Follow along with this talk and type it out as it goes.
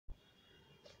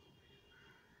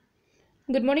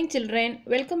Good morning children,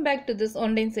 welcome back to this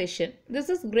online session. This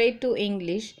is grade 2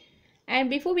 English, and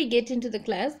before we get into the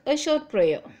class, a short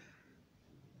prayer.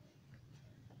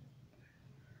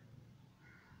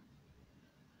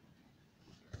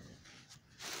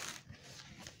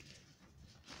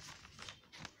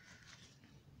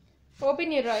 Open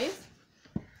your eyes.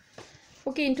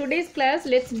 Okay, in today's class,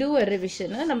 let's do a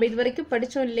revision. நம்ம இது வரைக்கும்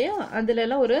படிச்சோம் இல்லையா,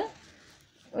 அதுலலாம்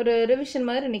ஒரு revision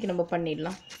மாதிரி இன்னைக்கு நம்ம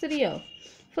பண்ணிடலாம். சரியா?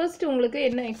 First உங்களுக்கு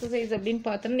என்ன exercise அப்படினு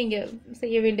பார்த்தா நீங்க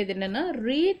செய்ய வேண்டியது என்னன்னா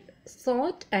read,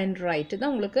 sort and write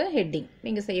தான் உங்களுக்கு heading.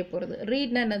 நீங்க செய்ய போறது.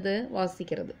 read னா என்னது?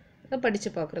 வாசிக்கிறது. அத படிச்சு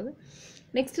பார்க்கிறது.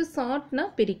 Next sort னா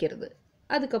பிரிக்கிறது.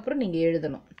 அதுக்கு அப்புறம் நீங்க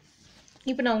எழுதணும்.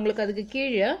 இப்போ நான் உங்களுக்கு அதுக்கு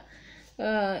கீழ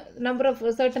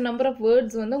certain number of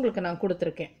words வந்து உங்களுக்கு நான்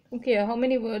கொடுத்திருக்கேன். Okay, how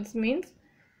many words means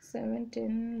 7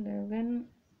 10 11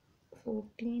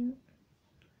 14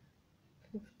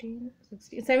 15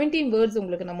 16 17 words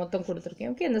உங்களுக்கு நான் மொத்தம்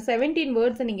கொடுத்திருக்கேன். Okay, அந்த 17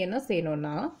 words நீங்க என்ன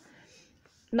செய்யணும்னா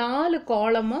 4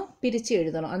 காலமா பிரிச்சு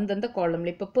எழுதணும். அந்தந்த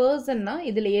காலம்ல இப்ப personனா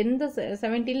இதுல எந்த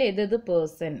 17ல எது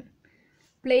person,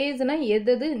 placeனா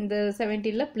எது இந்த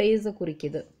 17ல place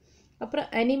குறிக்குது, அப்புறம்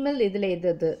animal இதுல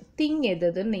எது, thing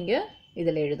எதுன்னு நீங்க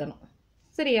இதுல எழுதணும்.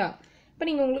 சரியா? இப்போ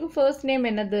நீங்க உங்களுக்கு first name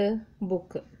என்னது?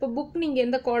 book. இப்போ book நீங்க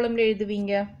எந்த காலம்ல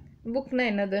எழுதுவீங்க? bookனா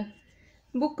என்னது?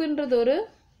 bookன்றது ஒரு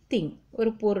thing,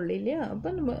 ஒரு பொருள் இல்லையா? அப்ப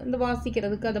நம்ம இந்த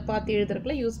வாசிக்கிறதுக்கு அத பார்த்து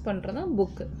எழுதுறதுக்குல யூஸ் பண்றதா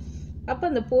book. அப்ப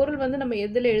அந்த பொருள் வந்து நம்ம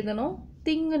எதுல எழுதணும்?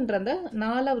 thingன்ற அந்த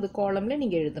 4வது காலம்ல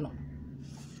நீங்க எழுதணும்.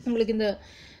 உங்களுக்கு இந்த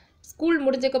ஸ்கூல்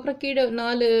முடிஞ்சதுக்கு அப்புறம் கீழ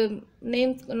 4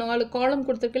 நேம்ஸ் 4 காலம்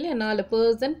கொடுத்திருக்கேன், 4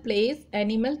 person, place,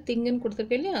 animal, thing ன்னு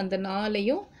கொடுத்திருக்கேன். அந்த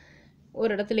 4ஐயும்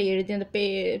ஒரு இடத்துல எழுதி அந்த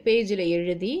பேஜ்ல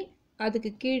எழுதி அதுக்கு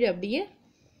கீழ அப்படியே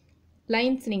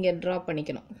லைன்ஸ் நீங்க டிரா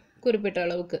பண்ணிக்கணும் குறிப்பிட்ட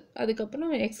அளவுக்கு. அதுக்கு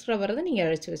அப்புறம் எக்ஸ்ட்ரா வரதை நீங்க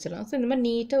அழைச்சு வச்சிடலாம். சோ இந்த மாதிரி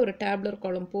நீட்டா ஒரு டேபுலர்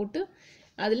காலம் போட்டு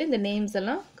அதுல இந்த நேம்ஸ்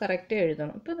எல்லாம் கரெக்ட்டா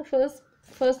எழுதணும். இப்போ the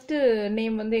first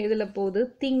நேம் வந்து எதுல போகுது?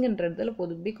 thingன்றதுல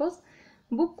போகுது. because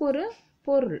book ஒரு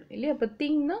பொருள் இல்லையா? அப்ப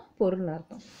thingனா பொருள்னு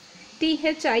அர்த்தம்.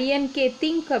 THINK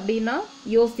think அப்படினா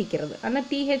யோசிக்கிறது. ஆனா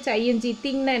THING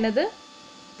thingனா என்னது?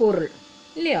 பொருள்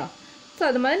இல்லையா? சோ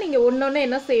அது மாதிரி நீங்க ஒண்ணொண்ணே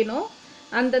என்ன செய்யணும்?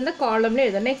 அந்தந்த காலம்ல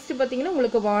எழுத. நெக்ஸ்ட் பாத்தீங்கன்னா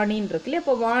உங்களுக்கு வாணின்னு இருக்கு இல்லையா?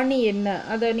 அப்ப வாணி என்ன?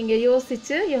 அத நீங்க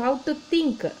யோசிச்சு you have to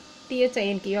think.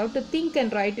 THINK you have to think and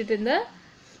write it in the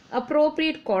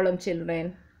appropriate column children.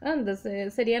 அந்த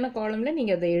சரியான காலம்ல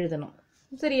நீங்க அதை எழுதணும்.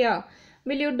 சரியா?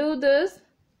 Will you do this?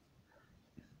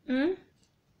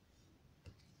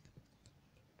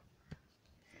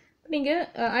 நீங்க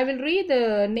I will read the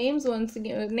names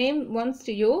once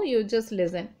to you. You just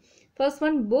listen. First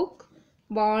one book,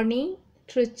 Vani,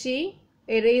 Trichy,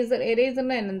 eraser.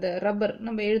 eraserனா என்ன? Rubber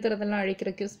நம்ம எழுதுறதெல்லாம்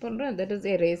அழிக்கிறதுக்கு யூஸ் பண்றோம். that is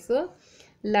eraser.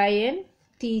 lion,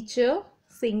 teacher,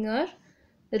 singer,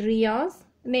 Riyaz,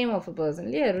 name of a person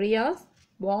இல்லையா? Riyaz,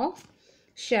 box,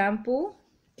 shampoo,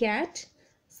 cat,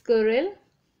 squirrel,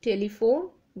 telephone,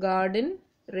 garden,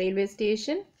 railway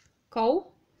station, cow,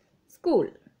 school.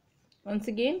 Once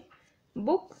again,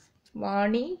 book,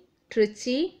 Vani,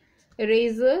 Trichy,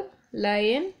 eraser,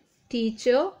 lion,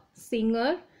 teacher,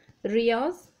 singer,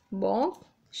 Riyaz, box,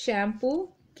 shampoo,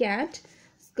 cat,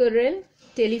 squirrel,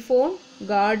 telephone,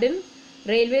 garden,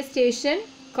 railway station,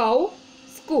 cow,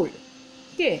 school.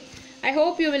 Okay, I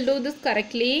hope you will do this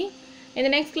correctly. In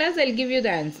the next class I'll give you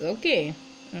the answer. Okay,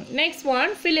 next one,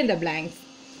 fill in the blanks.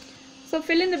 So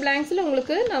fill in the blanks ல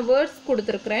உங்களுக்கு நான் words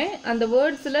கொடுத்திருக்கிறேன். அந்த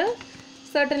wordsல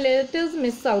certain letters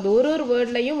miss ஆகுது. ஒரு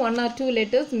வேர்ட்லயும் 1 or 2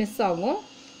 letters miss ஆகும்.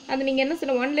 அது நீங்க என்ன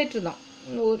செய்யணும்? 1 letter தான்,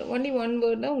 only one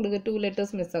word ல உங்களுக்கு 2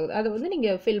 letters miss ஆகுது. அதை வந்து நீங்க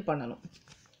fill பண்ணணும்.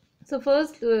 So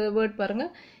first word பாருங்க,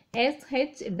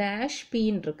 SH-P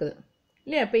ன்னு இருக்குது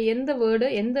இல்லையா? அப்ப எந்த வேர்டு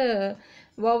எந்த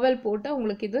vowel போட்டா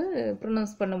உங்களுக்கு இது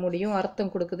pronounce பண்ண முடியும்,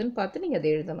 அர்த்தம் கொடுக்குதுன்னு பார்த்து நீங்க அதை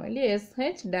எழுதணும் இல்லையா?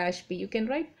 SH-P. You can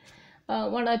write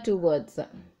 1 or 2 words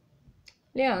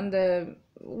இல்லையா? அந்த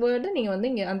வேர்டை நீங்க வந்து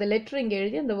இங்க அந்த லெட்டர் இங்க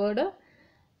எழுதி அந்த வேர்டை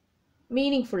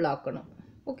மீனிங்ஃபுல் ஆக்கணும்.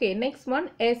 Okay, next one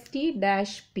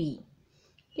ST-P.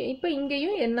 Okay, இப்போ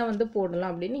இங்கேயும் என்ன வந்து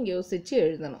போடலாம் அப்படின்னு நீங்க யோசிச்சு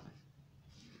எழுதணும்.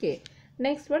 Okay,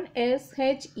 next one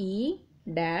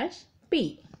SHE-P.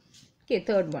 Okay,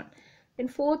 third one. Then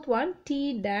fourth one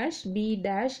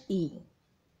T-B-E.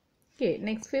 Okay,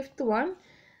 next fifth one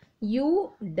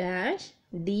U-D-R.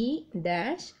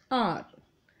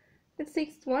 The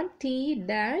sixth one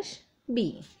T-B.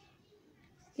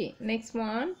 Okay, next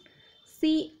one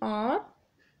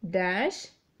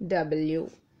C-R-W.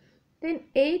 Then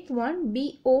eighth one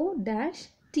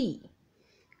B-O-T.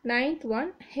 Ninth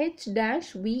one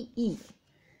H-V-E.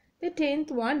 The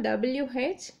 10th one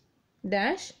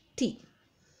W-H-T.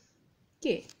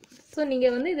 Okay. So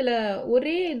நீங்கள் வந்து இதில்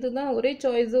ஒரே இதுதான், ஒரே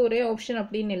choice, ஒரே option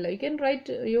அப்படின்னு இல்லை. You can write,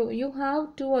 you have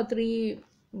 2 or 3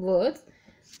 words.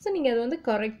 So நீங்கள் அது வந்து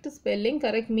கரெக்ட் ஸ்பெல்லிங்,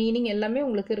 கரெக்ட் மீனிங் எல்லாமே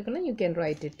உங்களுக்கு இருக்குன்னா you can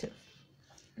write it.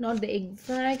 Not the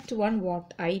exact one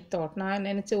what I thought, நான்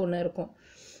நினச்ச ஒன்று இருக்கும்.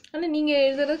 ஆனால் நீங்கள்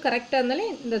எழுதுறது கரெக்டாக இருந்தாலே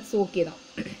தட்ஸ் ஓகே தான்.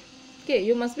 Okay,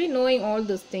 you must be knowing all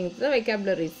this things, the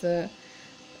vocabularies.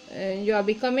 You are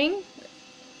becoming,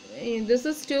 this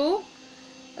is to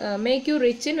make you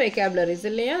rich in vocabularies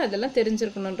இல்லையா? அதெல்லாம்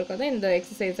தெரிஞ்சிருக்கணுன்றக்காக இந்த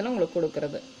எக்ஸசைஸ் எல்லாம் உங்களுக்கு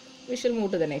கொடுக்குறது. We shall move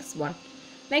to the next one.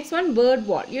 Next one, bird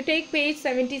wall. You take page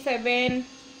 77.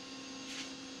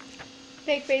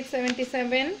 Take page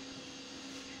 77.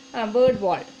 Bird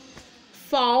wall.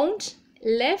 Found,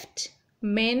 left,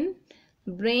 men,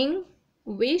 bring,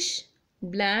 wish,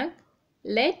 blank,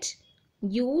 let,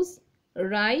 use,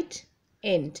 write,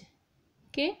 end.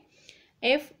 Okay.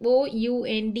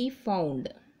 FOUND, found.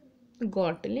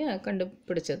 Got இல்லையா?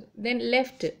 கண்டுபிடிச்சது. Then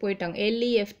left போயிட்டாங்க.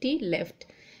 LEFT, left.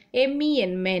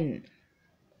 MEN, men.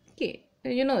 Okay,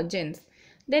 you know, gents.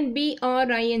 Then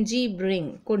BRING, bring,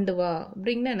 கொண்டு வா.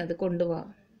 bring na என்னது? கொண்டு வா.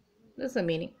 That's the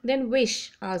meaning. Then wish,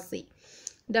 ஆசை.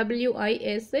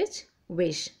 WISH,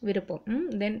 wish, விருப்பம்.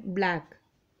 Then black,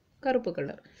 கருப்பு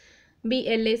colour.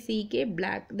 BLACK,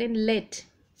 black. Then let,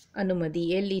 அனுமதி.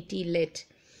 LET, let.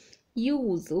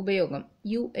 use, உபயோகம்.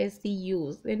 USE,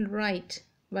 use. Then write,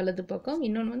 வலது பக்கம்.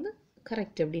 இன்னொன்று வந்து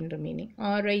கரெக்ட் அப்படின்ற meaning.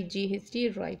 RIGHT,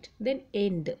 right. Then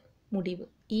end, முடிவு.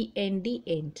 END,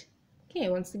 end. Okay,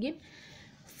 once again.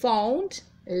 Found,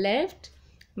 left,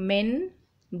 men,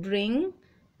 bring,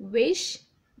 wish,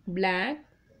 black,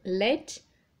 let,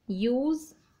 use,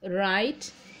 write,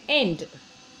 end.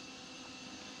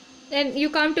 Then you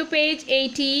come to page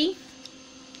 80.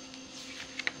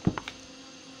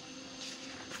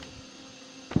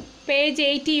 Page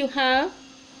 80 you have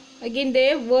again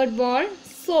there word wall.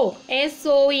 Soak,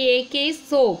 SOAK,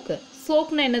 soak. Soak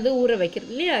na என்னது? ஊற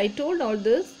வைக்கிறது இல்லையா? I told all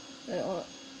this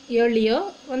earlier.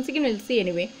 Once again we'll see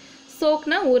anyway. Soak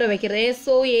na ஊற வைக்கிறது.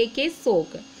 SOAK,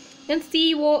 soak. Then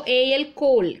COAL,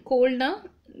 coal. Coal na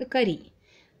curry.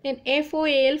 Then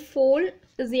FOAL, foal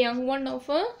is the young one of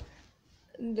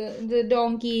the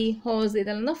donkey, horse,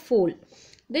 இதெல்லாம் தான் foal.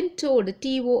 Then toad,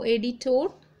 TOAD,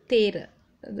 toad, தேர்.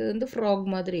 அது வந்து frock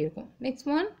மாதிரி இருக்கும். Next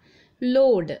one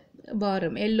load,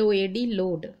 பாரம். LOAD,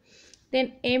 load.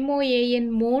 தென் MOAN,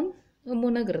 மோன்,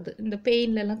 முனகிறது. இந்த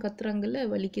பெயின்லலாம் கத்துறாங்கல்ல,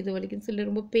 வலிக்குது வலிக்குது சொல்லி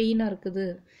ரொம்ப பெயினாக இருக்குது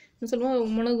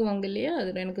சொல்லுவோம், முனகுவாங்க இல்லையா?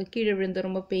 அது எனக்கு கீழே விழுந்து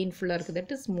ரொம்ப பெயின்ஃபுல்லாக இருக்குது.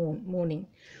 That is morning.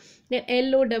 Then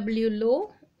LOW, low,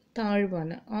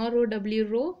 தாழ்வான. ROW,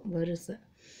 ரோ, வரிசை.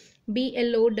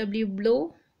 BLOW, flow,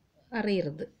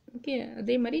 அரைகிறது. ஓகே,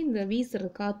 அதே மாதிரி இந்த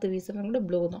வீசுறது, காற்று வீசுறது கூட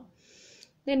ப்ளோ தான்.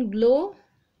 தென் க்ளோ,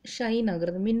 ஷைன்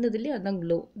ஆகுறது, மின்னுது இல்லையா? அதுதான்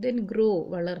க்ளோ. தென் க்ரோ,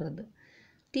 வளர்றது.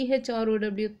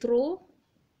 THROW, த்ரோ,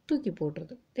 தூக்கி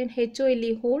போடுறது. தென் HOLE,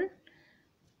 ஹோல்,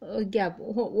 கேப்,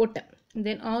 ஓட்டை.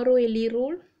 தென் ROLE,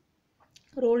 ரோல்.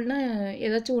 ரோல்னா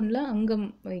ஏதாச்சும் ஒன்றில் அங்கம்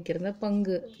வைக்கிறது,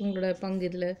 பங்கு. உங்களோட பங்கு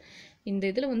இதில், இந்த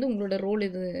இதில் வந்து உங்களோட ரோல்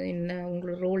இது என்ன,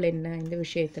 உங்களோட ரோல் என்ன இந்த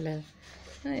விஷயத்தில்.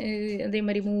 அதே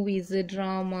மாதிரி மூவிஸு,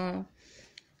 ட்ராமா,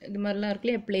 இது மாதிரிலாம்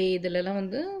இருக்குல்லையா, ப்ளே, இதிலலாம்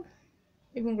வந்து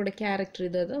இவங்களோட கேரக்டர்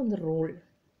இதை தான் வந்து ரோல்.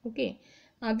 ஓகே,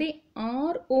 அதே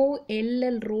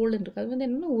ROLL, ரோல்னு இருக்குது. அது வந்து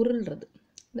என்னென்னா உருள்றது.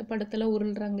 இந்த படத்தில்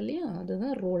உருள்றாங்க இல்லையா?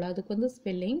 அதுதான் ரோல். அதுக்கு வந்து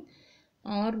ஸ்பெல்லிங்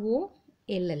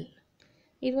ROLL.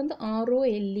 இது வந்து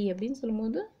ROLE அப்படின்னு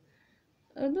சொல்லும்போது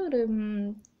அது ஒரு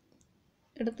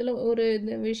இடத்துல, ஒரு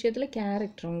இந்த விஷயத்தில்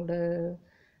கேரக்டர், அவங்களோட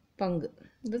பங்கு.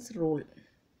 This role.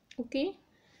 Okay,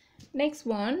 next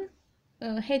one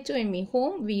HOME,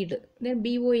 home, வீடு. தென்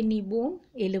BONE, போன்,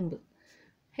 எலும்பு.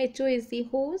 HOSE,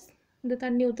 ஹோஸ், இந்த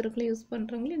தண்ணி ஊற்றுறதுக்குள்ள யூஸ்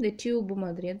பண்ணுறாங்களே இந்த டியூப்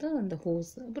மாதிரி, தான் அந்த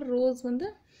ஹோஸ். அப்புறம் ரோஸ் வந்து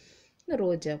இந்த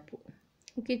ரோஜா பூ.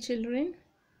 Okay children,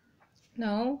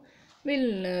 now will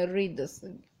read this.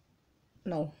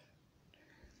 Now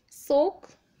soak,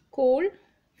 cold,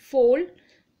 fold,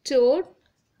 toad,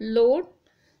 load,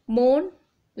 moan,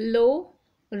 low,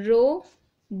 row,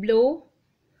 blow,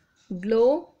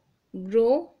 glow,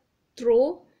 grow, throw,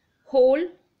 hole,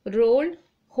 roll,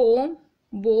 home,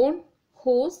 bone,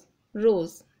 hose,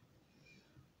 rose.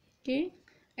 Okay,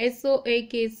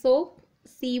 SOAK, soak,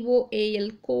 COAL,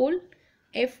 coal,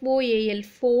 FOAL,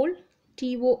 fold,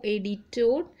 TOAD,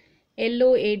 toad,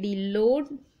 LOAD, load,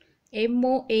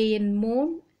 MOAN, moan,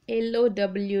 LOW,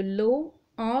 low,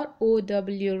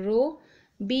 ROW, row,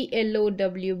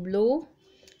 BLOW, blow,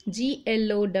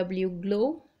 GLOW, glow,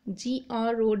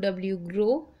 GROW,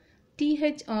 grow,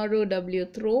 THROW,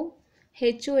 throw,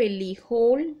 HOLE,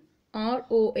 hole,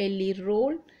 ROLE,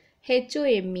 roll,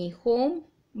 HOME, home,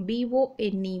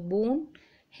 BONE, bone,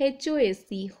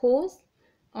 HOSE, hose,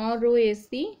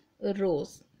 ROSE,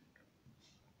 rose.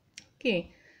 Okay,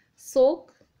 soak,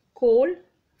 cold,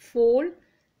 fold,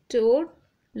 toad,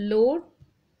 load,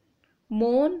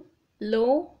 moan,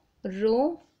 low, row,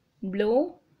 blow,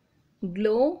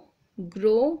 glow,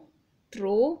 grow,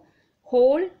 throw,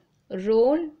 hold,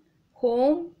 roll,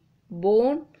 home,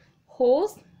 bone,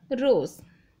 hose, rose.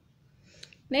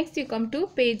 Next you come to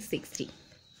page 60.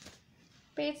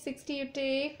 Page 60 you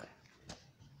take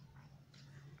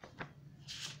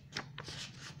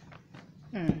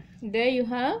there you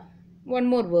have one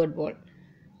more word wall.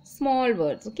 Small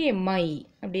words. Okay, my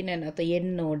அப்படின்னு என்ன அர்த்தம்?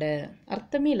 என்னோட.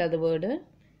 அர்த்தமே இல்லாத word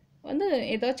வந்து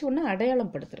ஏதாச்சும் ஒன்று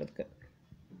அடையாளம் படுத்துறதுக்கு.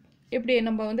 எப்படி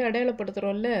நம்ம வந்து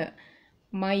அடையாளப்படுத்துகிறோம்ல,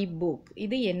 மை புக்,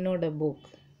 இது என்னோட புக்.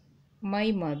 மை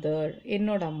மதர்,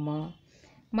 என்னோட அம்மா.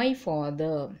 My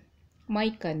father, my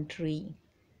country,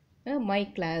 my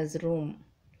class room,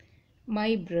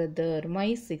 my brother,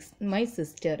 my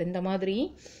sister. இந்த மாதிரி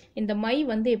இந்த மை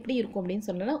வந்து எப்படி இருக்கும் அப்படின்னு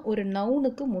சொன்னோன்னா, ஒரு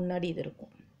நவுனுக்கு முன்னாடி இது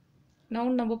இருக்கும்.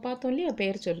 நவுன் நம்ம பார்த்தோம் இல்லையா,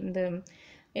 பெயர் சொல். இந்த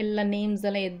எல்லா நேம்ஸ்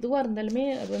எல்லாம் எதுவாக இருந்தாலுமே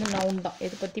அது வந்து நவுன் தான்.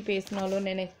 எதை பற்றி பேசினாலும்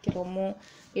நினைக்கிறோமோ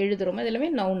எழுதுகிறோமோ அது எல்லாமே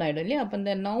நவுன் ஆகிடும் இல்லையா. அப்போ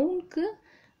இந்த நவுனுக்கு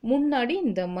முன்னாடி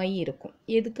இந்த மை இருக்கும்.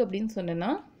 எதுக்கு அப்படின்னு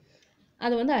சொன்னேன்னா,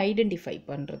 அதை வந்து ஐடென்டிஃபை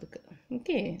பண்ணுறதுக்கு.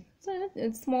 Okay, so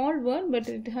it's small word but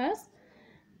it has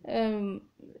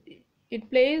it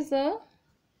plays a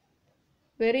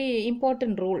very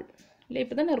important role இல்லை.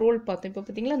 இப்போ தான் நான் ரோல் பார்த்தேன். இப்போ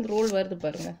பார்த்தீங்களா அந்த ரோல் வருது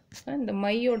பாருங்கள். இந்த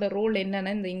மையோட ரோல்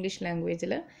என்னென்னா, இந்த இங்கிலீஷ்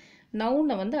லாங்குவேஜில்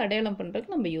நவுனை வந்து அடையாளம்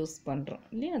பண்ணுறதுக்கு நம்ம யூஸ் பண்ணுறோம்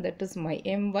இல்லையா. That is my,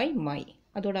 MY my.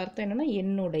 அதோட அர்த்தம் என்னென்னா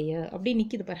என்னுடைய. அப்படி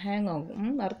நிற்கிது பாரு, ஹேங் ஆகும்.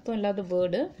 அர்த்தம் இல்லாத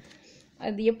வேர்டு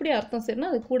அது எப்படி அர்த்தம்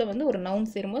சேரும்னா, அது கூட வந்து ஒரு நவுன்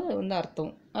சேரும்போது அது வந்து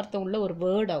அர்த்தம் உள்ள ஒரு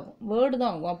வேர்ட் ஆகும். வேர்டு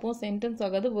தான் ஆகும், அப்போது சென்டென்ஸ்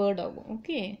ஆகாது, வேர்ட் ஆகும்.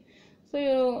 Okay, so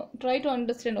you try to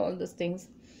understand all this things.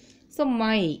 So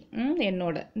my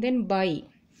என்னோட, தென் பை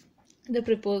the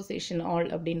preposition all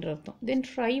அப்படின்ற அர்த்தம். தென்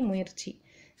ட்ரை முயற்சி.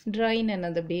 ட்ரைன்னு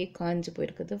என்னது அப்படியே காஞ்சு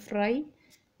போயிருக்குது. ஃப்ரை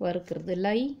வறுக்கிறது.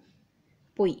 லை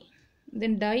பொய்.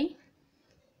 தென் டை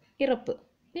இறப்பு,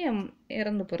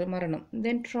 இறந்து போகிற மரணம்.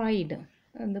 தென் ட்ரைடு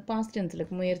அந்த பாஸ்ட்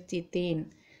டென்ஸில் முயற்சி. தேன்.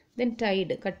 தென்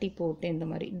டைடு கட்டி போட்டு இந்த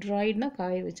மாதிரி. ட்ரைட்னா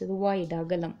காய வச்சது. வைட்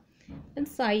அகலம்.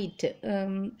 தென் side,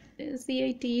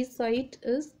 CIT, side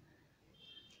is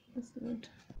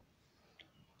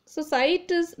so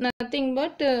side is nothing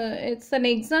but it's an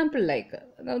example. Like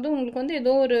அதாவது உங்களுக்கு வந்து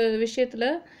ஏதோ ஒரு விஷயத்தில்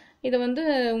இதை வந்து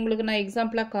உங்களுக்கு நான்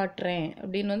எக்ஸாம்பிளாக காட்டுறேன்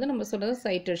அப்படின்னு வந்து நம்ம சொல்கிறது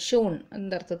சைட்டட், ஷோன்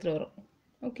அந்த அர்த்தத்தில் வரும்.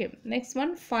 Okay, next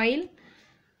one file.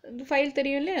 File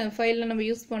தெரியும் இல்லையா, ஃபைலில் நம்ம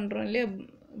யூஸ் பண்ணுறோம் இல்லையா,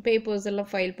 பேப்பர்ஸ் எல்லாம்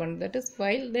ஃபைல் பண்ணுறது. That is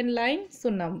file. Then line,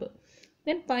 சுண்ணாம்பு.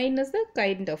 தென் pine is a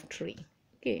kind of tree.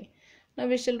 Okay, now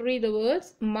we shall read the words.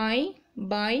 My,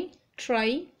 buy, try,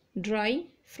 dry,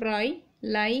 fry,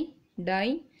 lie,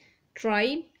 die,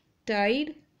 tried, tied,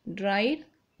 dried,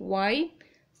 wide,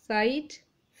 sight,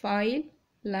 file,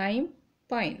 lime,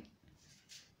 pine.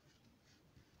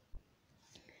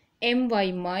 MY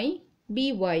my,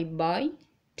 BY buy,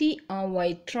 TRY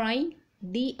try,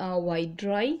 DRY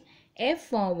dry,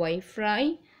 FRY fry,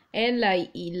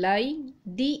 LIE lie,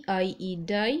 DIE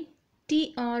die,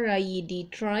 TRIED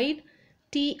tried,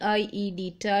 TIED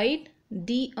tied,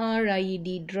 DRIED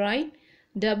dried,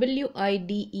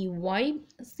 WIDE wide,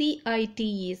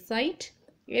 CITE site,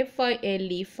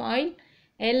 FILE file,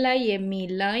 LIME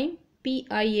lime,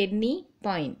 PINE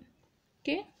pine.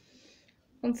 Okay,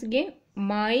 once again,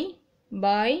 my,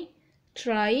 buy,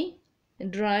 try,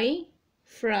 dry,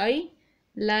 fry,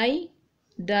 lie,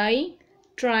 die,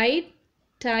 tried,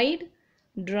 tied,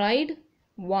 dried,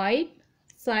 wide,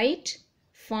 sight,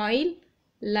 file,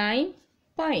 lime,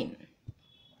 pine.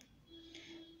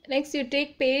 Next you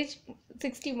take page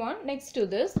 61. Next to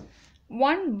this,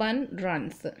 one bun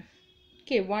runs.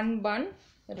 Okay, one bun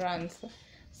runs.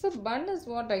 So bun is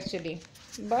what actually?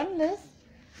 Bun is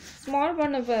small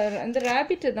bun of and the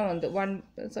rabbit is the one.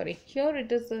 Sorry, here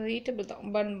it is eatable.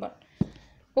 Bun.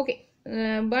 Okay,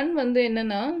 bun வந்து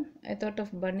என்னன்னா, I thought of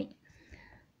bunny.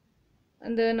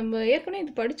 அந்த நம்ம ஏற்கனவே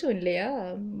இது படித்தோம் இல்லையா,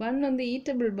 பன் வந்து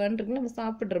eatable பன் இருக்குன்னு நம்ம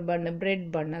சாப்பிட்ற பன்னு, பிரெட்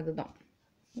பன், அதுதான்.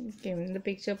 ஓகே, இந்த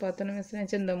பிக்சர் பார்த்தோன்னு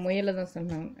மெசேஜ் இந்த முயலை தான்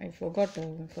சொன்னாங்க. ஐ forgot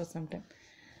for some time.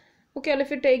 Okay,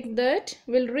 if you take that,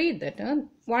 we'll read that.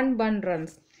 One bun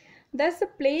runs. There's a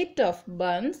plate of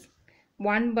buns.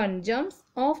 One bun jumps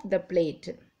off the plate.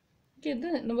 Okay, இது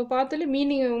நம்ம பார்த்தாலே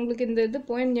மீனிங் உங்களுக்கு இந்த இது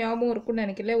பாயிண்ட் ஞாபகம் இருக்கும்னு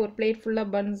நினைக்கல. ஒரு பிளேட்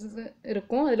ஃபுல்லாக பன்ஸ்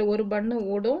இருக்கும், அதில் ஒரு பன்னு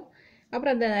ஓடும்,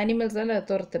 அப்புறம் அந்த அனிமல்ஸ் எல்லாம்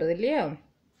துரத்துறது இல்லையா,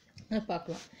 அதை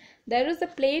பார்க்கலாம். There is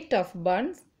a plate of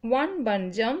buns. One bun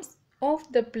jumps off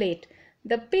the plate.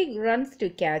 The pig runs to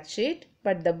catch it,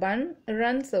 but the bun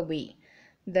runs away.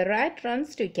 The rat runs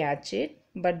to catch it,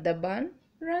 but the bun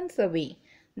runs away.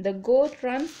 The goat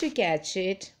runs to catch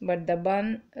it, but the bun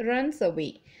runs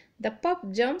away. The pup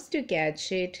jumps to catch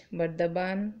it, but the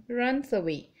bun runs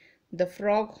away. The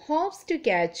frog hops to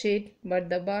catch it, but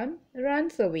the bun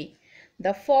runs away.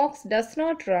 The fox does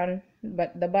not run,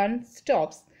 but the bun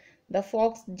stops. The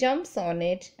fox jumps on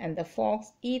it, and the fox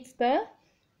eats the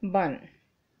bun.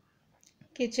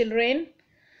 Okay, children.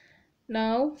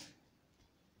 Now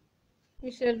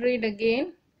we shall read again.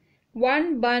 One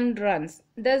bun runs.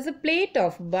 There's a plate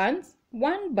of buns.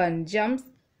 One bun jumps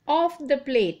off the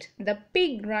plate. The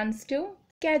pig runs to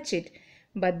catch it,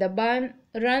 but the bun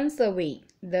runs away.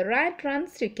 The rat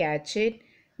runs to catch it,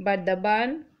 but the bun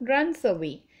runs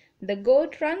away. The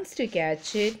goat runs to catch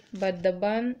it, but the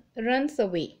bun runs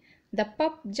away. The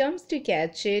pup jumps to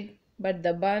catch it, but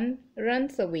the bun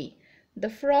runs away.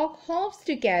 The frog hops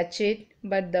to catch it,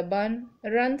 but the bun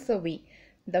runs away.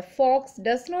 The fox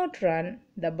does not run,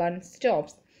 the bun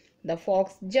stops. The fox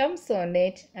jumps on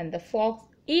it, and the fox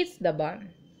eats the bun.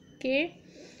 Okay,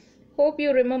 hope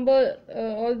you remember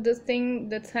all this thing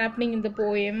that's happening in the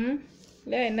poem.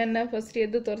 என்னென்ன first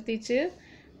எது துரத்திச்சு?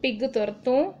 பிக்கு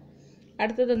துரத்தும்,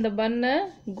 அடுத்தது அந்த பன்னை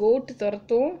code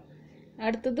துரத்தும்,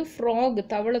 அடுத்தது frock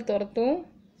தவளை துரத்தும்.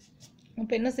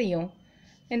 அப்போ என்ன செய்யும்?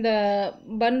 இந்த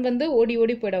பன் வந்து ஓடி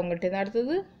ஓடி போயிடும் அவங்கள்ட்ட.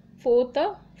 அடுத்தது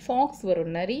ஃபோர்த்தாக ஃபாக்ஸ்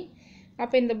வரும், நரி.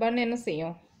 அப்போ இந்த பன் என்ன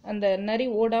செய்யும்? அந்த நரி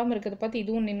ஓடாமல் இருக்கிறத பார்த்து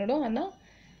இதுவும் நின்றுடும். ஆனால்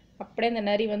அப்படியே அந்த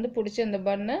நரி வந்து பிடிச்சி அந்த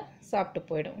பன்னை சாப்பிட்டு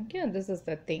போயிடும். Okay, this is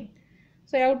the thing.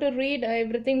 So I have to read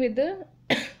every thing with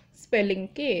spelling.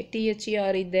 Okay,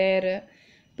 there,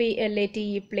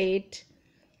 plate, plate,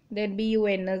 then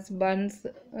buns, buns,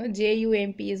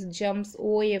 jump is jumps,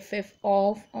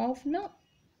 off, off na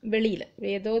வெளியில்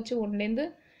ஏதாச்சும் ஒன்றுலேருந்து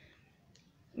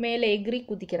மேலே எக்ரி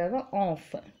குதிக்கிறது தான்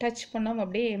ஆஃப். டச் பண்ணாமல்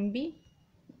அப்படியே எம்பி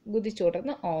குதிச்சு ஓடுறது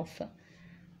தான் of.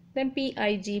 Then pig,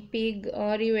 pig,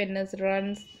 runs,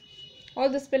 runs. All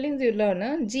the spellings you learn.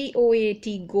 goat,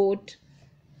 goat.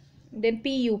 Then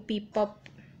pup, pup.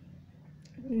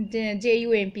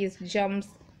 jump is jumps.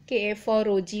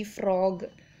 frog, frog.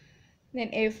 Then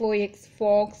fox,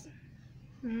 fox.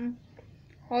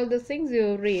 All the things you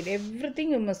read. Everything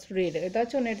you must read.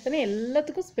 ஏதாச்சும் ஒன்று எடுத்தோன்னா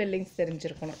எல்லாத்துக்கும் spellings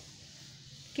தெரிஞ்சிருக்கணும்.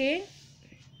 Okay,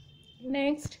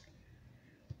 next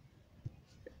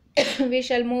we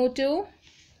shall move to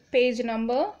page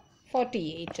number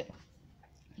 48.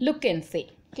 Look and see.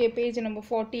 Okay, page number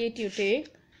 48 you take.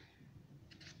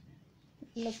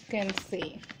 Look and see.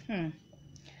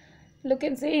 Look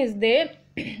and see is there.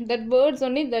 That words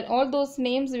only, that all those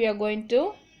names we are going to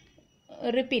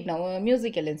repeat now.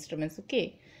 Musical instruments. Okay,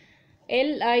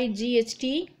 light,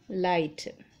 light.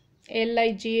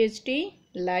 light,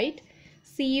 light.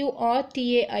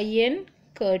 curtain,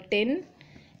 curtain.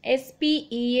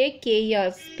 speaker,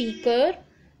 speaker.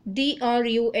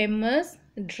 drums,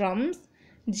 drums.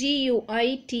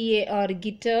 guitar,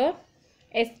 guitar.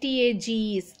 stage,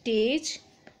 stage.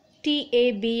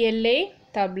 tabla,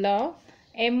 tabla.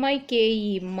 mike,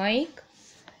 mic.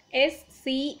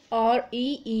 screen,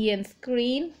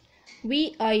 screen.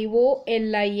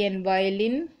 violin,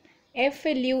 violin.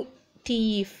 flute,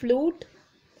 flute.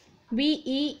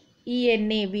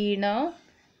 veena, veena.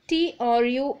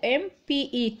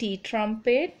 trumpet,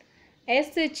 trumpet.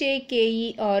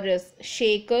 shakers,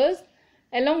 shakers.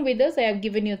 along with this I have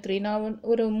given you 3. நான்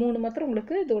ஒரு 3 மாத்திரம்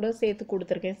உங்களுக்கு இதோட சேர்த்து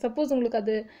கொடுத்துருக்கேன். Suppose உங்களுக்கு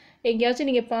அது எங்கேயாச்சும்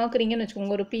நீங்கள் பார்க்குறீங்கன்னு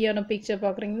வச்சுக்கோங்க, ஒரு பியானோ பிக்சர்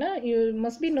பார்க்குறீங்கன்னா யூ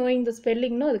மஸ்ட் பி நோயிங் த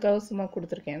ஸ்பெல்லிங்னு அதுக்காக சும்மா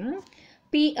கொடுத்துருக்கேன்.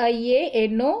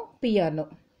 piano, piano.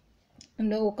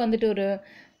 இந்த உட்காந்துட்டு ஒரு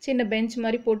சின்ன பெஞ்ச்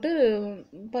மாதிரி போட்டு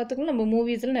பார்த்துக்கலாம். நம்ம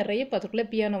மூவிஸில் நிறைய பார்த்துக்கல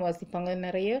பியானோ வாசிப்பாங்க.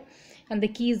 நிறைய அந்த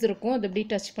கீஸ் இருக்கும், அது அப்படியே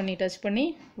டச் பண்ணி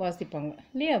வாசிப்பாங்க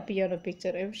இல்லையா? Piano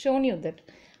picture I have shown you that.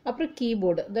 அப்புறம்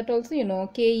keyboard, that also you know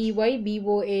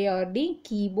KEYBOARD,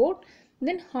 keyboard.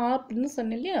 தென் ஹார்ப்னு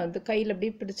சொன்னேன் இல்லையா? அது கையில்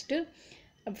அப்படியே பிடிச்சிட்டு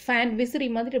ஃபேன் விசிறி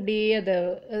மாதிரி அப்படியே அதை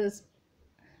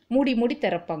மூடி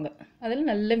திறப்பாங்க. அதில்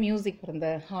நல்ல மியூசிக் வரும், இந்த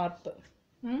ஹார்ப்பு.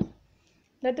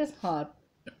 That is harp.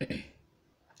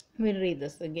 We'll read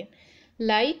this again.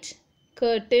 Light,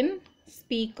 curtain,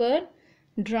 speaker,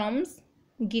 drums,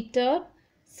 guitar,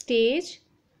 stage,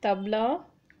 tabla,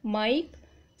 mic,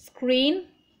 screen,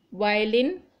 violin,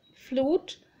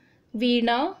 flute,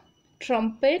 veena,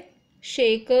 trumpet,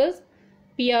 shakers,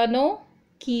 piano,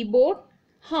 keyboard,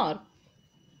 harp.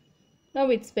 Now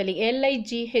it's spelling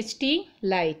LIGHT,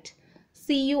 light.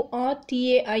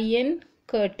 CURTAIN,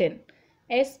 curtain.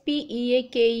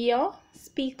 SPEAKER,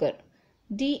 speaker.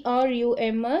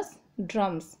 DRUMS,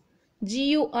 drums.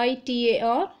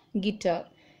 GUITAR, guitar.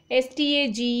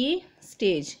 STAGE,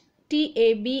 stage.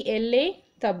 TABLA,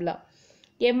 tabla.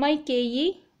 MIKE,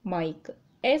 mic.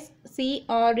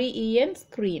 SCREEN,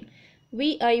 screen.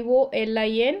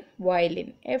 VIOLIN, violin.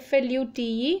 FLUTE,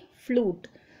 flute.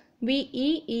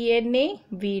 V-E-E-N-A,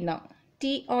 Veena.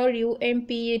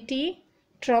 T-R-U-M-P-A-T,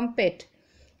 trumpet.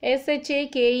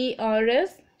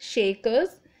 S-H-A-K-E-R-S,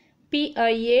 shakers.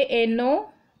 P-I-A-N-O,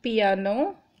 piano.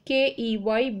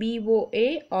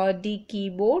 K-E-Y-B-O-A-R-D,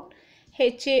 keyboard.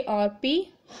 H-A-R-P,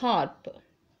 harp.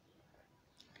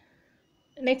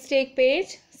 Next, take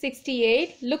page 68.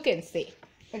 Look and say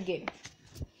again.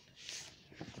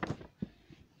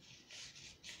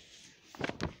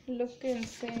 Look and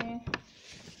say.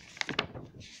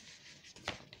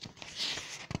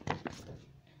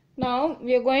 Now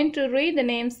we are going to read the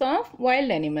names of wild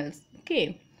animals. Okay.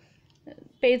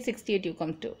 Page 68 you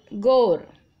come to. Gore.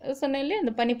 சொன்னேன்ல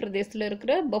இந்த பனி பிரதேசத்தில்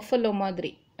இருக்கிற buffalo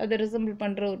மாதிரி அதை resemble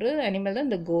பண்ணுற ஒரு animal தான்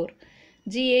இந்த கோர்.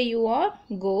 GAUR,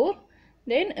 core.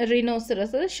 தென்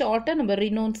ரினோசரஸ், அது ஷார்ட்டாக நம்ம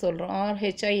ரினோன்னு சொல்கிறோம்,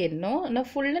 RHINO. ஆனால்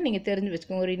ஃபுல்லாக நீங்கள் தெரிஞ்சு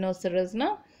வச்சுக்கோங்க.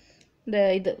 ரினோசரஸ்னால் இந்த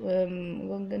இது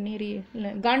நீரி இல்லை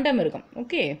காண்டாமிருகம்.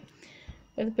 ஓகே,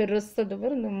 அது பெருசது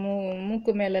பேர் இந்த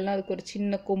மூக்கு மேலெல்லாம் அதுக்கு ஒரு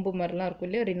சின்ன கொம்பு மாதிரிலாம் இருக்கும்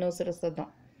இல்லையா, ரினோசரஸ்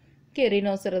தான். ஓகே,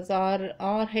 ரினோசரஸ்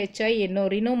RHINO,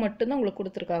 ரினோ மட்டும்தான் உங்களுக்கு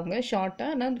கொடுத்துருக்காங்க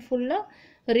ஷார்ட்டாக. ஆனால் அது ஃபுல்லாக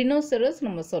ரினோசரஸ்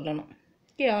நம்ம சொல்லணும்.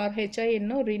 Okay,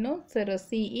 RHINO, ரினோசரஸ்,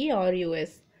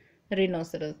 CERUS,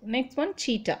 ரினோசரஸ். Next one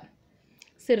சீட்டா,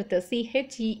 சிறுத்தை,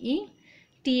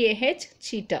 CHEETAH,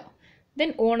 சீட்டா.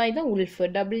 தென் ஓனாய் தான் உல்ஃப்,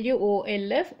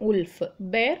 WOLF, உல்ஃப்.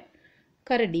 பேர்,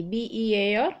 கரடி,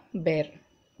 BEAR, பேர்.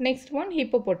 நெக்ஸ்ட் ஒன்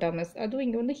ஹிப்போபோட்டாமஸ், அதுவும்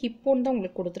இங்கே வந்து ஹிப்போன்னு தான்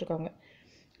உங்களுக்கு கொடுத்துருக்காங்க.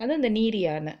 அது இந்த நீர்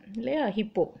யானை இல்லையா,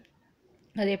 ஹிப்போ.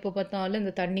 அது எப்போ பார்த்தாலும்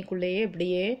இந்த தண்ணிக்குள்ளேயே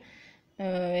இப்படியே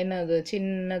என்னது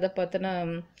சின்னதாக பார்த்தோன்னா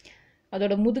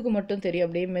அதோட முதுகு மட்டும் தெரியும்,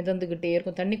 அப்படியே மிதந்துக்கிட்டே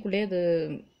இருக்கும் தண்ணிக்குள்ளேயே, அது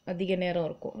அதிக நேரம்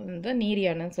இருக்கும். அதுதான் நீர்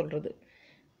யானைன்னு சொல்கிறது.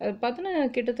 அது பார்த்தோன்னா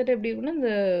கிட்டத்தட்ட எப்படி இருக்குன்னா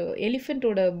இந்த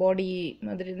எலிஃபெண்ட்டோட பாடி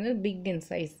மாதிரி இருந்து பிக் இன்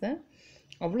சைஸு,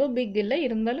 அவ்வளோ பிக் இல்லை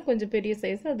இருந்தாலும் கொஞ்சம் பெரிய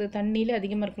சைஸு. அது தண்ணியிலே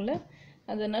அதிகமாக இருக்குல்ல,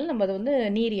 அதனால் நம்ம அதை வந்து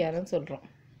நீர் யானைன்னு சொல்கிறோம்.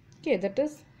 Okay, that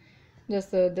is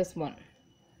this one,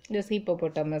 this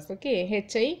hippopotamus. Okay,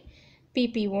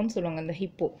 HIPPOன்னு சொல்லுவாங்க அந்த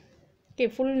ஹிப்போ. ஓகே,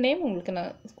 ஃபுல் நேம் உங்களுக்கு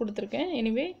நான் கொடுத்துருக்கேன்.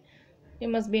 Anyway you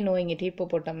must be knowing it,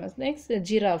 ஹிப்போபோட்டாமஸ். Next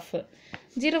giraffe.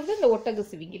 Giraffe தான் இந்த ஒட்டக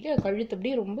சிவிங்கி இல்லையா, கழுத்து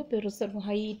அப்படியே ரொம்ப பெருசாக இருக்கும்,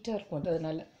 ஹைட்டாக இருக்கும்,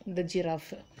 அதனால இந்த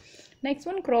ஜிராஃப். நெக்ஸ்ட்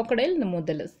ஒன் crocodile, இந்த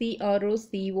முதல்ல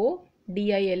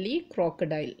CROCODILE,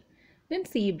 crocodile. தென்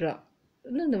சீப்ரா,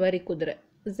 இந்த வரி குதிரை,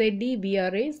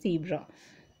 ZEBRA, சீப்ரா.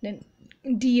 தென்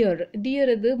டியர்,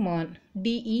 டியர் இது மான்,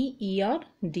 DEER,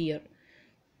 dear.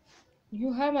 You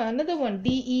have another one,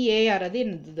 DEAR, அது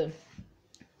என்னது,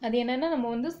 அது என்னென்னா நம்ம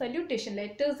வந்து சல்யூட்டேஷன்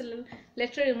லெட்டர்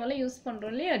இது யூஸ்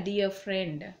பண்ணுறோம் இல்லையா, டியர்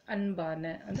ஃப்ரெண்ட், அன்பான,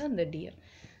 அதான் அந்த டியர்.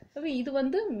 அப்போ இது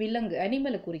வந்து விலங்கு,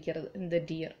 அனிமலை குறிக்கிறது இந்த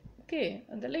டியர். ஓகே,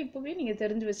 அதெல்லாம் இப்போவே நீங்கள்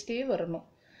தெரிஞ்சு வச்சுட்டே வரணும்.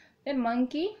 தென்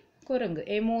மங்கி, குரங்கு,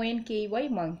 MONKY,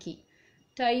 மங்கி.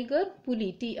 டைகர், புலி,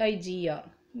 TIGR.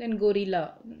 Then gorilla,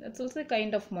 that's also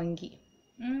kind of மங்கி.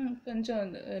 கொஞ்சம்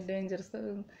டேஞ்சரஸ்,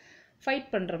 ஃபைட்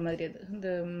பண்ணுற மாதிரி, அது இந்த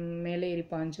மேலே ஏறி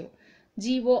பாஞ்சிரும்.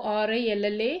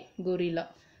 GORILLA, gorilla.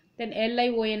 தென்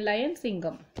LION, lion,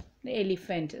 சிங்கம்.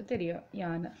 எலிஃபெண்ட் தெரியும்,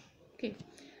 யானை. Okay,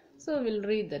 so will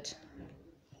read that.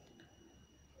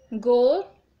 Core,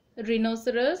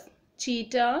 rhinoceros,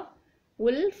 cheetah,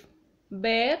 wolf,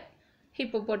 bear,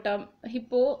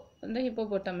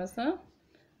 hippopotamus.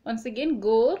 Once again,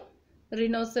 goat,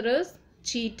 rhinoceros,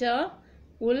 cheetah,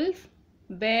 wolf,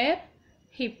 bear,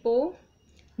 hippo,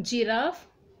 giraffe,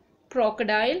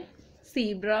 crocodile,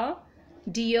 zebra,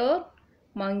 deer,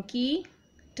 monkey,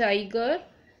 tiger,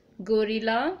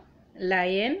 gorilla,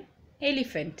 lion,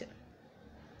 elephant.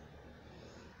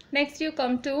 Next you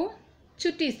come to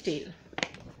Chutti's tale.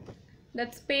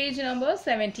 That's page number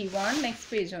 71. Next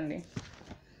page only.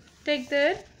 Take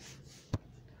that.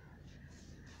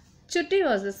 Chutti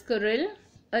was a squirrel,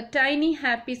 a tiny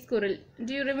happy squirrel.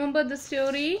 Do you remember the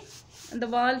story? அந்த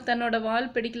வால், தன்னோட வால்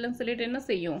பிடிக்கலன்னு சொல்லிட்டு என்ன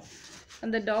செய்யும்,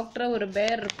 அந்த டாக்டரை ஒரு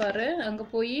பேர் இருப்பார், அங்கே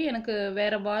போய் எனக்கு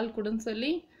வேறு வால் கொடுன்னு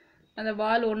சொல்லி அந்த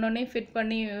வால் ஒன்றொன்னே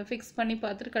ஃபிக்ஸ் பண்ணி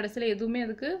பார்த்துட்டு கடைசியில் எதுவுமே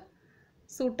அதுக்கு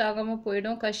சூட் ஆகாமல்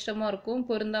போயிடும், கஷ்டமாக இருக்கும்,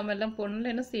 பொருந்தாமல்லாம்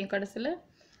போகணும்ல என்ன செய்யும், கடைசியில்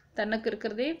தனக்கு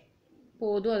இருக்கிறதே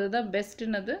போதும், அதுதான்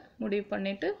பெஸ்ட்டுன்னு அது முடிவு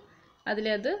பண்ணிவிட்டு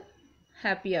அதில் அது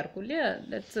ஹாப்பியாக இருக்கும் இல்லையா.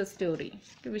 That's a story.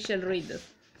 We shall read this.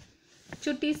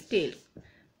 Chutti's tale.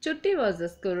 Chutti was a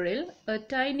squirrel, a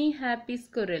tiny happy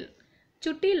squirrel.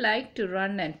 Chutti liked to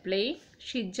run and play.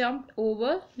 She jumped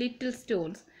over little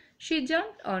stones. She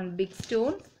jumped on big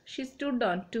stones. She stood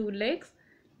on two legs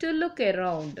to look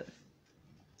around.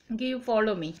 Okay, you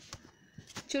follow me.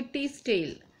 Chutti's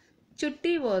tale.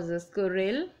 Chutti was a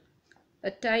squirrel,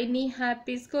 a tiny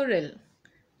happy squirrel.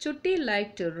 Chutti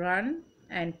liked to run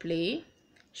and play.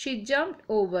 She jumped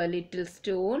over little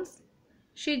stones.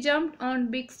 She jumped on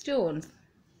big stones.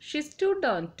 She stood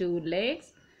on two legs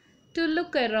to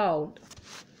look around.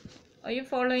 Are you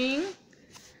following?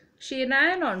 She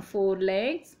ran on four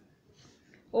legs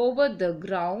over the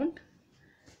ground.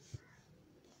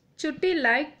 Chutti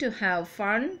liked to have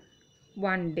fun.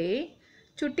 One day,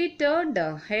 Chutti turned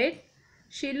her head.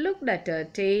 She looked at her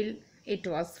tail. It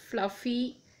was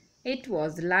fluffy. It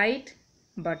was light.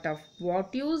 But of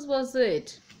what use was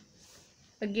it?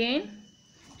 Again,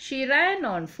 she ran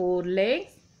on four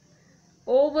legs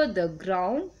over the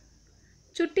ground.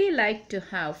 Chutti liked to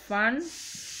have fun.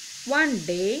 One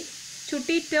day,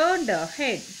 Chutti turned her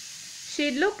head.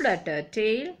 She looked at her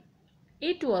tail.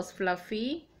 It was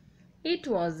fluffy. It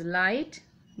was light.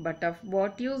 But of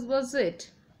what use was it?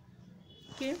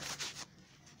 Okay.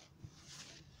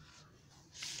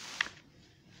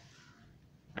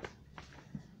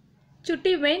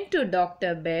 Chutti went to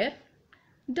Dr. Bear.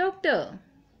 Doctor,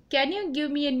 can you give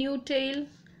me a new tail?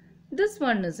 This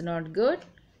one is not good.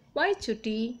 Why,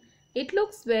 Chutti? It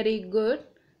looks very good.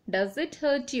 Does it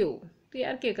hurt you?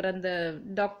 யார் கேட்குற அந்த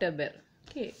Dr. Bear?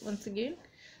 Okay, once again.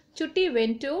 Chutti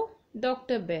went to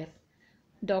Dr. Bear.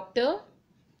 Doctor,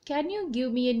 can you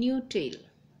give me a new tail?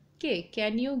 Okay,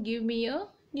 can you give me a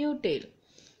new tail?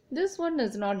 This one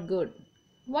is not good.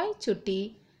 Why, Chutti?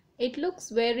 It looks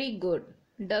very good.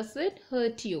 Does it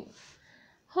hurt you?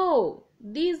 Oh,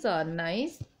 these are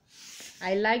nice.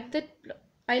 I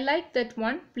like that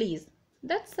one, please.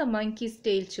 That's a monkey's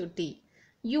tail, Chutti.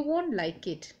 You won't like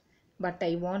it, but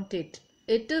I want it.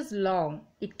 It is long.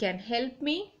 It can help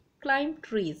me climb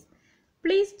trees.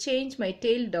 Please change my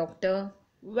tail, doctor.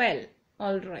 Well,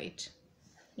 all right.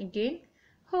 Again.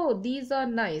 Oh, these are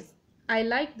nice. I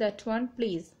like that one,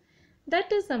 please. That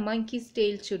is a monkey's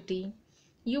tail, Chutti.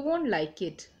 You won't like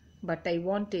it, but I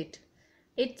want it.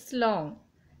 It's long.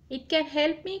 It can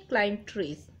help me climb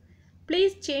trees.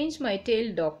 Please change my tail,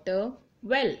 doctor.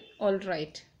 Well, all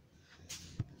right.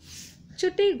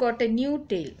 Chutti got a new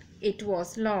tail. It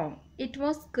was long. It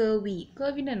was curvy.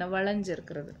 Curvy na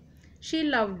valanjirukkirathu. She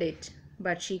loved it,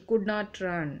 but she could not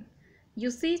run. You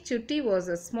see, Chutti was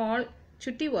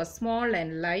small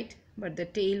and light, but the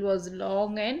tail was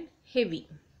long and heavy.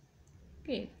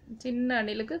 Okay, சின்ன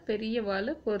அணிலுக்கு பெரிய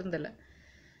வால் பொருந்தல.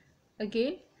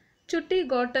 Again, Chutti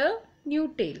got a new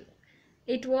tail.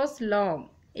 It was long.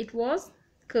 It was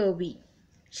curvy.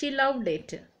 She loved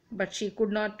it, but she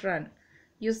could not run.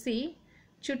 You see,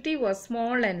 Chutti was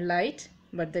small and light,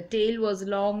 but the tail was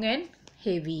long and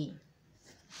heavy.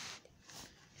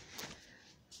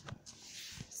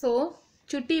 So,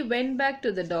 Chutti went back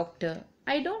to the doctor.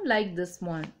 I don't like this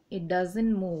one. It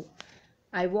doesn't move.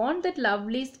 I want that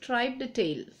lovely striped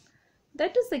tail.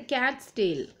 That is a cat's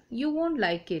tail. You won't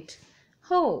like it.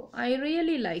 Oh, I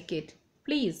really like it.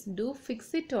 Please do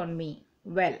fix it on me.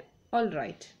 Well, all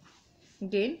right.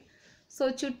 Again,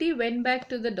 so Chutti went back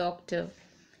to the doctor.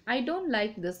 I don't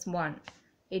like this one.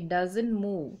 It doesn't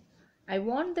move. I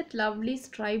want that lovely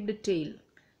striped tail.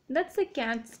 That's a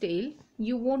cat's tail.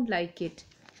 You won't like it.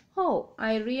 Oh,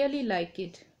 I really like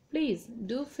it. Please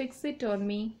do fix it on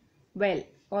me. Well,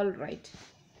 all right.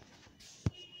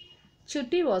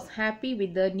 Chutti was happy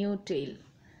with the new tail.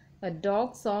 A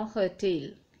dog saw her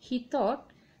tail. He thought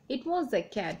it was a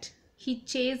cat. He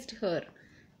chased her.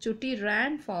 Chutti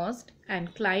ran fast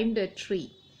and climbed a tree.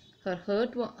 Her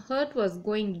heart was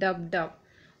going dub-dub.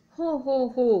 Ho, ho,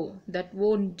 ho, that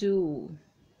won't do.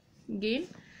 Again,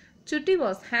 Chutti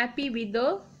was happy with the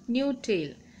new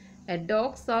tail. A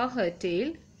dog saw her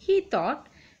tail. He thought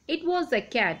it was a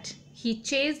cat. He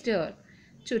chased her.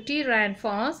 Chutti ran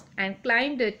fast and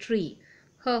climbed a tree.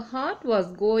 Her heart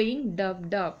was going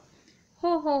dub-dub.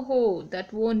 Ho, ho, ho,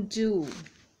 that won't do.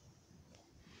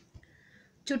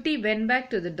 Chutti went back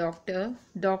to the doctor.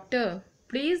 Doctor,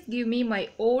 please give me my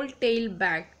old tail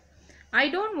back. I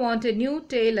don't want a new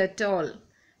tail at all.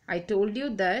 I told you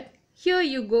that. Here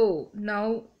you go.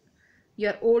 Now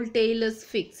your old tail is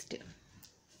fixed.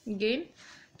 Again,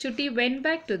 Chutti went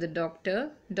back to the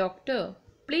doctor. Doctor,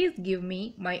 please give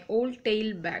me my old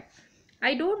tail back.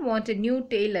 I don't want a new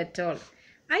tail at all.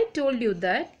 I told you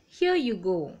that. Here you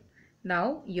go.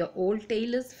 Now your old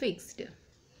tail is fixed.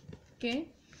 Okay.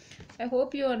 I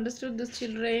hope you understood this,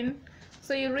 children.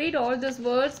 So you read all these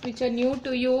words which are new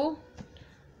to you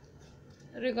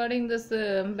regarding this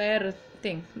bear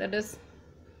thing. That is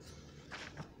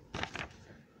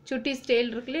Chutti's tail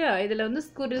இருக்கு இல்லையா, இதில் வந்து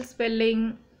squirrel spelling,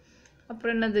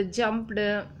 அப்புறம் என்னது jumped,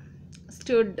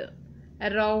 stood,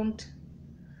 around,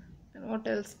 what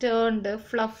else, turned,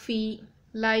 fluffy,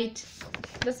 light.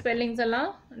 The spellings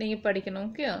எல்லாம் நீங்கள் படிக்கணும்.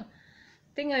 Okay. I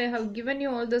think I have given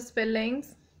you all the spellings.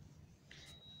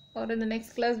 Or in the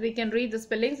next class we can read the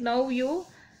spellings. Now you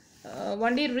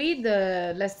only read the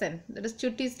lesson. That is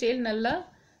Chutti's tail. Nalla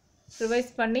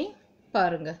revise பண்ணி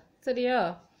பாருங்க.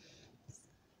 சரியா?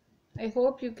 I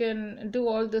hope you can do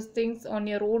all these things on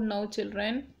your own now,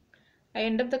 children. I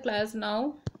end up the class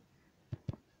now.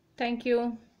 Thank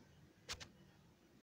you.